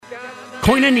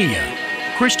Koinonia,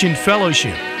 Christian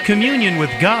fellowship, communion with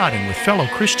God and with fellow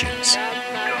Christians.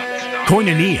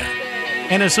 Koinonia,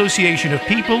 an association of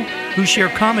people who share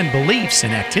common beliefs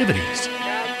and activities.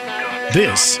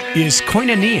 This is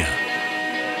Koinonia.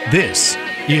 This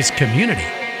is community.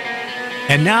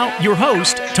 And now, your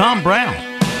host, Tom Brown.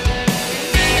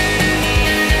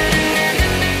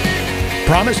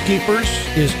 Promise Keepers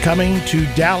is coming to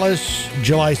Dallas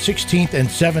July 16th and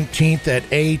 17th at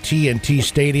AT&T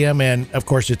Stadium. And, of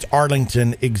course, it's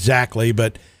Arlington exactly,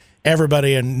 but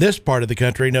everybody in this part of the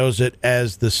country knows it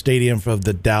as the stadium of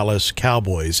the Dallas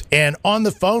Cowboys. And on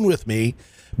the phone with me,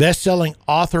 best-selling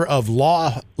author of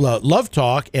Love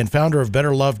Talk and founder of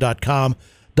BetterLove.com,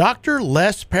 Dr.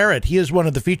 Les Parrott. He is one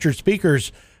of the featured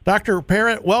speakers. Dr.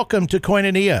 Parrott, welcome to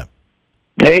Koinonia.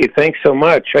 Hey, thanks so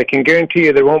much. I can guarantee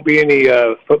you there won't be any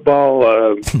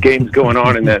football games going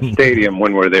on in that stadium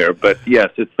when we're there. But, yes,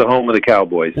 it's the home of the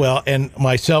Cowboys. Well, and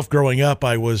myself growing up,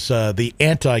 I was the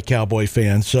anti-Cowboy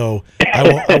fan, so I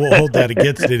won't hold that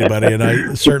against anybody, and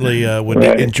I certainly would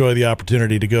enjoy the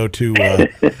opportunity to go to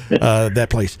that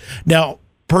place. Now,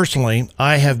 personally,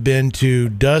 I have been to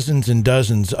dozens and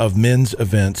dozens of men's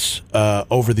events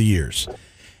over the years,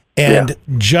 and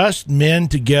just men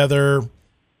together,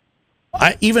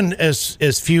 even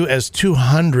as few as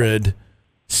 200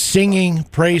 singing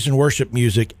praise and worship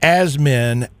music as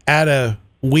men at a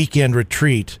weekend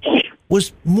retreat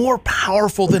was more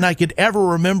powerful than I could ever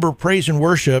remember praise and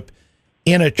worship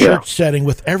in a church setting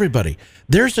with everybody.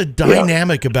 There's a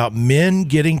dynamic about men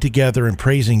getting together and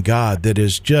praising God that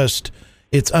is just,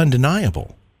 it's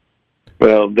undeniable.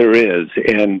 Well, there is,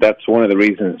 and that's one of the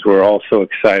reasons we're all so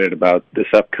excited about this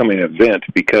upcoming event,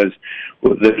 because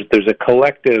there's a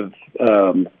collective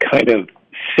kind of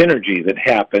synergy that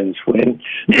happens when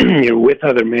you're with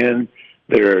other men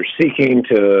that are seeking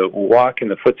to walk in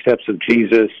the footsteps of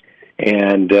Jesus,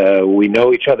 and we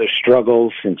know each other's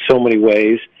struggles in so many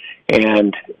ways,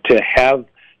 and to have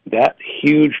that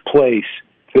huge place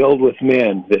filled with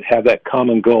men that have that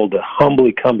common goal to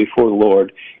humbly come before the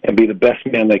Lord and be the best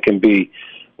man they can be.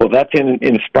 Well, that's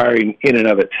inspiring in and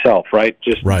of itself, right?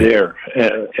 Just there,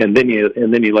 and then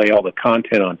you lay all the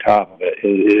content on top of it. It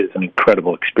is an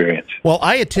incredible experience. Well,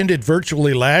 I attended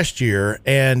virtually last year,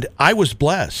 and I was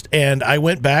blessed. And I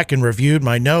went back and reviewed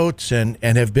my notes, and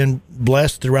have been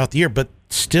blessed throughout the year. But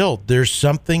still, there's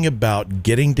something about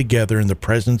getting together in the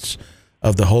presence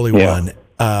of the Holy One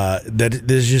that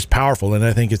is just powerful, and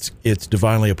I think it's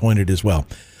divinely appointed as well.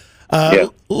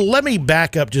 Let me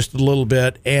back up just a little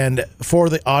bit, and for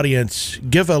the audience,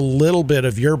 give a little bit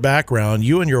of your background.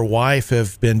 You and your wife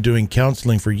have been doing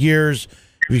counseling for years.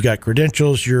 You've got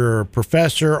credentials. You're a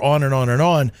professor, on and on and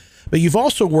on. But you've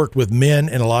also worked with men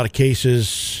in a lot of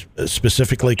cases,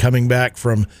 specifically coming back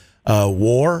from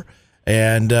war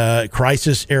and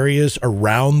crisis areas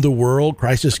around the world,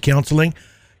 crisis counseling.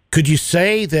 Could you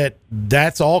say that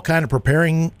that's all kind of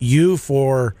preparing you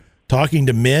for talking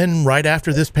to men right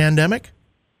after this pandemic?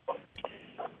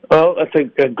 Well, that's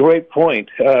a great point,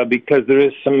 because there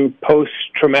is some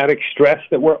post-traumatic stress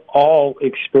that we're all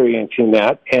experiencing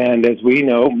that. And as we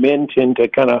know, men tend to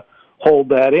kind of hold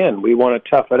that in. We want to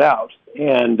tough it out.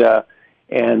 And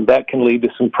that can lead to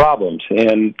some problems.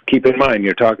 And keep in mind,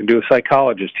 you're talking to a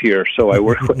psychologist here, so I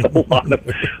work with a lot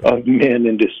of men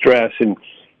in distress.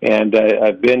 And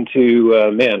I've been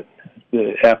to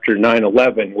after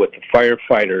 9/11 with the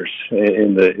firefighters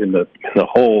in the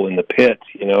hole in the pit,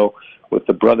 with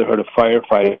the Brotherhood of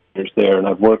Firefighters there, and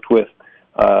I've worked with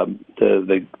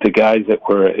the guys that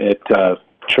were at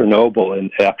Chernobyl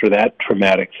and after that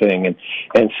traumatic thing,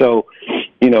 and so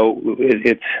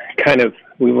it's kind of,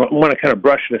 we want to kind of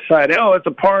brush it aside. Oh, it's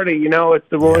a party, it's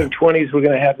the Roaring '20s. We're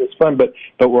going to have this fun, but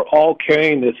we're all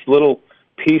carrying this little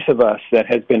piece of us that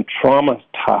has been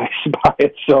traumatized by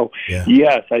it. So,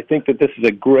 yes, I think that this is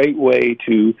a great way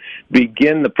to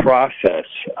begin the process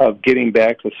of getting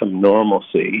back to some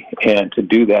normalcy, and to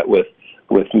do that with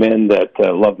men that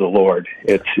love the Lord.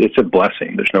 It's a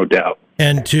blessing, there's no doubt.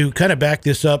 And to kind of back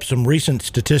this up, some recent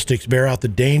statistics bear out the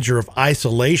danger of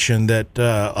isolation that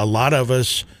a lot of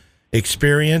us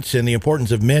experience, and the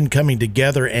importance of men coming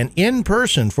together and in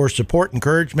person for support,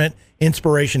 encouragement,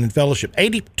 inspiration, and fellowship.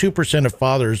 82% of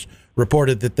fathers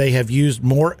reported that they have used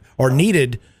more or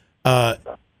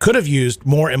could have used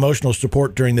more emotional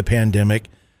support during the pandemic.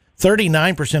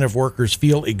 39% of workers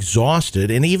feel exhausted.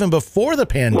 And even before the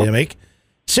pandemic,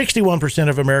 61%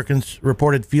 of Americans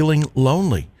reported feeling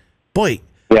lonely. Boy,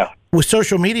 with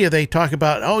social media, they talk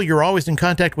about, oh, you're always in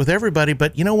contact with everybody.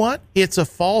 But you know what? It's a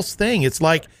false thing. It's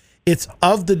like, it's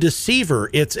of the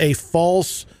deceiver. It's a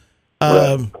false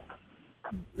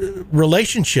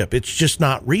relationship. It's just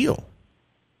not real.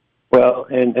 Well,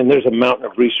 and there's a mountain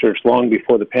of research long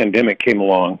before the pandemic came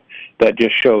along that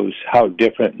just shows how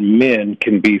different men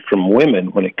can be from women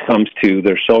when it comes to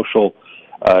their social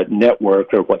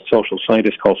network, or what social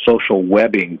scientists call social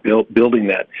webbing, building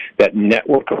that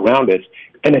network around us.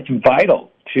 And it's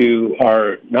vital to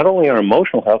not only our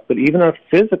emotional health, but even our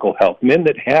physical health. Men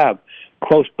that have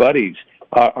close buddies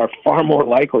are far more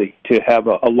likely to have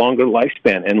a longer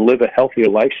lifespan and live a healthier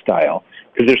lifestyle,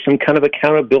 because there's some kind of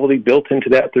accountability built into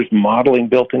that. There's modeling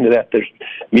built into that. There's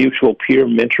mutual peer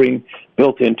mentoring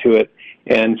built into it.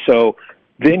 And so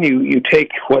then you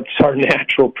take what's our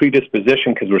natural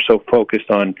predisposition, because we're so focused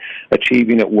on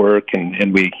achieving at work,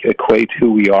 and we equate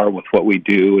who we are with what we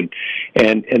do.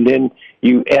 And then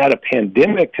you add a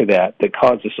pandemic to that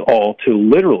caused us all to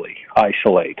literally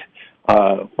isolate.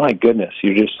 My goodness,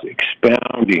 you're just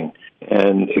expounding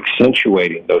and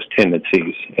accentuating those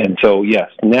tendencies. And so, yes,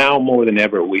 now more than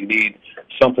ever, we need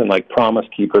something like Promise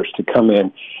Keepers to come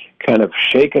in, kind of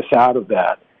shake us out of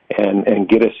that, and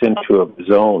get us into a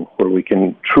zone where we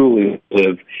can truly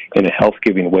live in a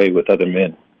health-giving way with other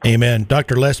men. Amen.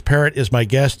 Dr. Les Parrott is my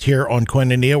guest here on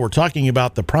Koinonia. We're talking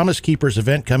about the Promise Keepers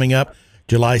event coming up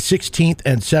July 16th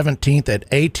and 17th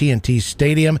at AT&T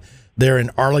Stadium there in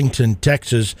Arlington,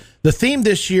 Texas. The theme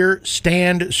this year,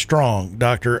 Stand Strong.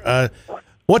 Doctor,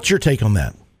 what's your take on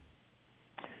that?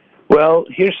 Well,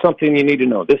 here's something you need to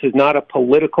know. This is not a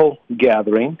political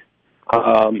gathering.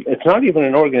 It's not even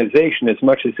an organization as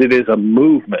much as it is a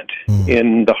movement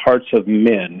in the hearts of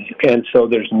men. And so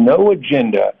there's no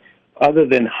agenda other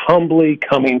than humbly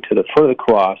coming to the foot of the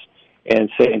cross and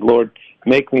saying, Lord,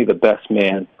 make me the best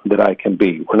man that I can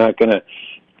be. We're not going to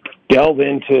delve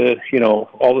into,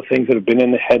 all the things that have been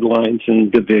in the headlines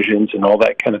and divisions and all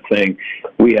that kind of thing.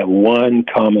 We have one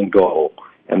common goal,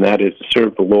 and that is to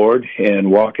serve the Lord and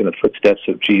walk in the footsteps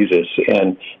of Jesus.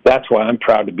 And that's why I'm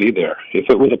proud to be there. If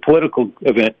it was a political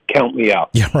event, count me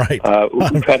out. Yeah, right.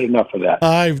 We've had enough of that.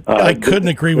 I couldn't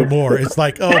agree with more. It's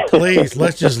like, oh, please,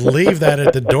 let's just leave that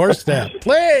at the doorstep.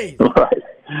 Please.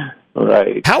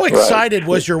 Right. How excited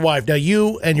was your wife? Now,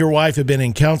 you and your wife have been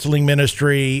in counseling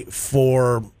ministry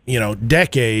for,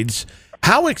 decades.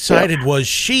 How excited was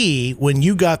she when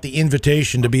you got the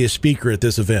invitation to be a speaker at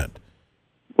this event?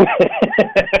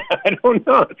 I don't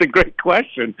know. It's a great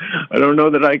question. I don't know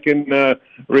that I can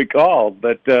recall,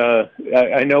 but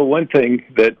I know one thing,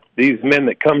 that these men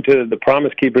that come to the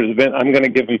Promise Keepers event, I'm going to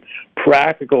give them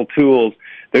practical tools.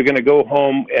 They're going to go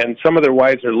home, and some of their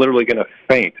wives are literally going to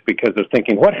faint because they're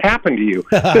thinking, what happened to you?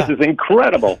 This is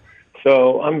incredible.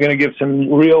 So I'm going to give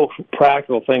some real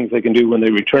practical things they can do when they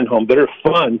return home that are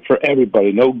fun for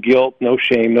everybody. No guilt, no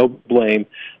shame, no blame,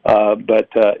 but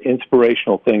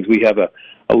inspirational things. We have a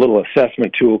little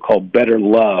assessment tool called Better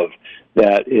Love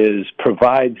that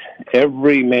provides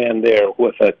every man there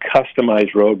with a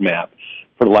customized roadmap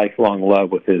for lifelong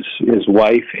love with his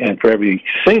wife, and for every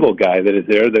single guy that is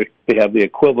there, they have the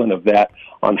equivalent of that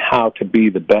on how to be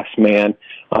the best man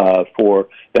for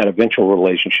that eventual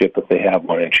relationship if they have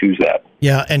one and choose that.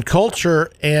 Yeah, and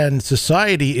culture and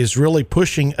society is really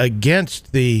pushing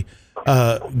against the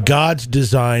God's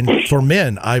design for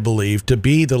men, I believe, to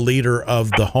be the leader of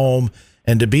the home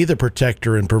and to be the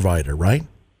protector and provider, right?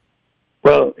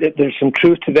 Well, there's some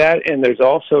truth to that, and there's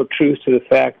also truth to the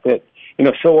fact that,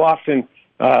 so often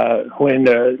when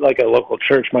like a local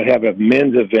church might have a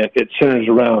men's event, it centers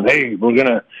around, hey, we're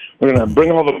gonna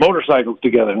bring all the motorcycles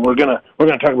together, and we're gonna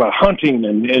talk about hunting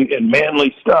and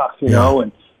manly stuff, know,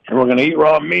 and we're gonna eat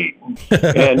raw meat.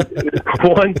 And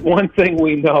one thing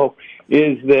we know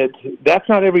is that that's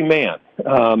not every man,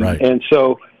 right. And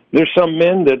so there's some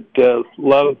men that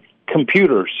love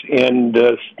computers, and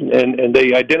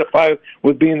they identify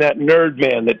with being that nerd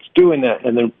man that's doing that,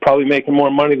 and they're probably making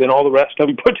more money than all the rest of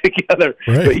them put together.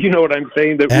 Right. But you know what I'm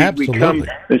saying? That we come,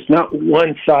 it's not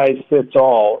one size fits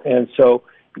all, and so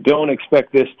don't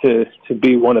expect this to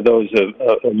be one of those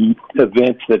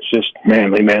events that's just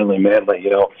manly.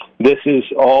 This is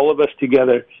all of us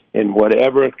together in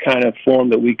whatever kind of form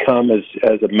that we come as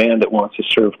a man that wants to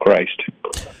serve Christ.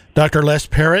 Dr. Les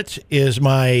Parrott is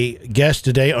my guest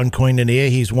today on Koinonia.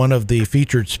 He's one of the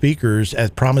featured speakers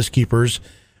at Promise Keepers,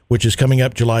 which is coming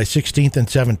up July 16th and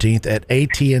 17th at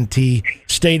AT&T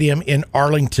Stadium in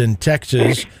Arlington,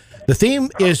 Texas. The theme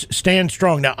is Stand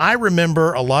Strong. Now, I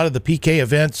remember a lot of the PK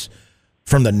events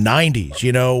from the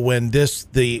 90s, when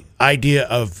the idea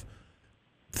of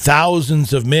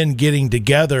thousands of men getting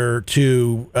together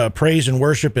to praise and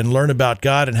worship and learn about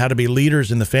God and how to be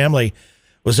leaders in the family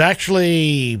was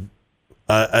actually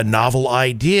a novel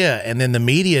idea, and then the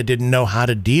media didn't know how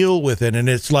to deal with it. And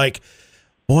it's like,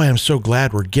 boy, I'm so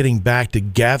glad we're getting back to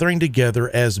gathering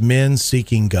together as men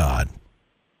seeking God.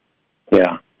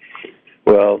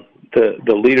 Well,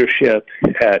 the leadership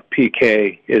at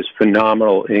PK is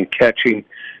phenomenal in catching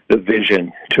the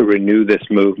vision to renew this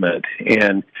movement,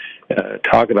 and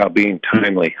talk about being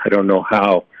timely. I don't know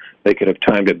how they could have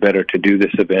timed it better to do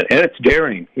this event. And it's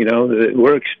daring.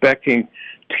 We're expecting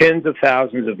tens of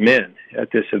thousands of men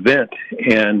at this event,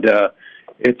 and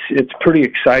it's pretty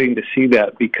exciting to see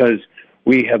that, because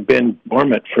we have been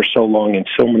dormant for so long in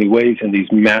so many ways in these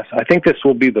I think this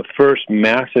will be the first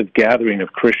massive gathering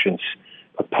of Christians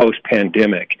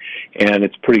post-pandemic, and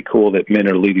it's pretty cool that men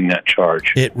are leading that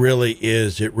charge. It really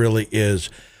is. It really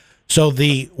is. So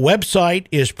the website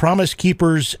is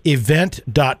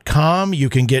promisekeepersevent.com. You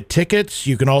can get tickets.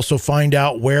 You can also find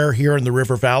out where here in the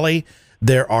River Valley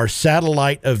there are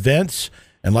satellite events.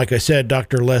 And like I said,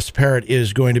 Dr. Les Parrott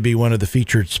is going to be one of the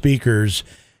featured speakers.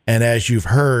 And as you've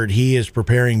heard, he is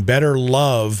preparing Better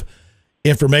Love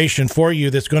information for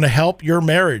you that's going to help your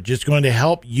marriage. It's going to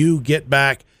help you get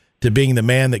back to being the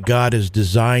man that God has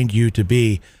designed you to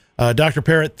be. Dr.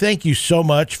 Parrott, thank you so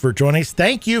much for joining us.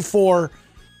 Thank you for,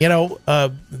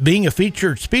 being a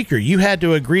featured speaker. You had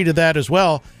to agree to that as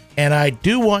well. And I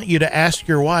do want you to ask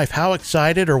your wife how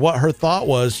excited or what her thought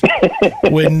was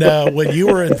when you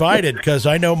were invited, because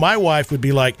I know my wife would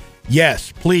be like,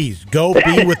 yes, please go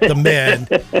be with the men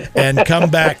and come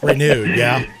back renewed.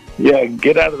 Yeah. Yeah,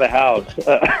 get out of the house.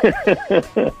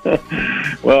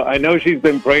 Well, I know she's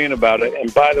been praying about it.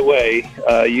 And by the way,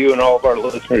 you and all of our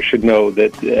listeners should know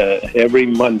that every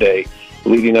Monday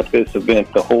leading up this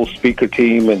event, the whole speaker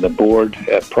team and the board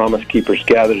at Promise Keepers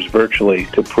gathers virtually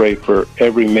to pray for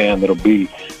every man that'll be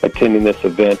attending this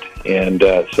event. And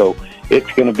so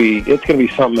it's going to be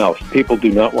something else. People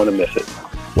do not want to miss it.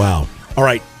 Wow. All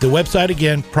right, the website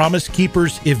again,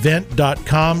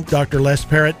 promisekeepersevent.com. Dr. Les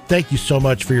Parrott, thank you so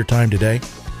much for your time today.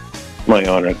 My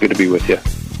honor. Good to be with you.